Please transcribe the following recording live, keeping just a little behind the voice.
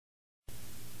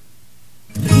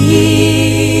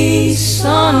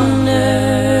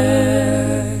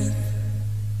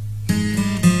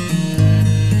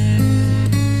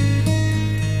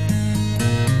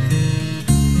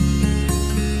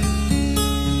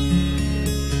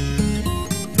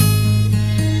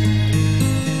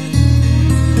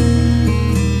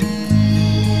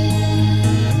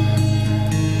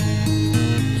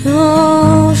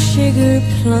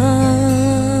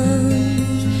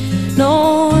plums, no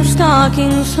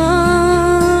stockings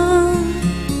hung,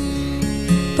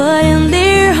 but in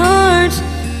their hearts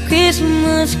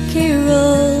Christmas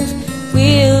carols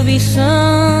will be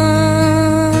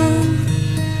sung.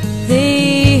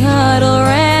 They huddle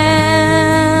round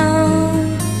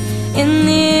in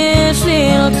this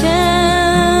little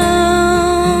town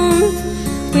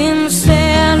when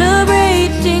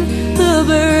celebrating the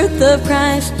birth of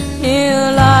Christ, new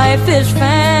life is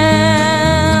found.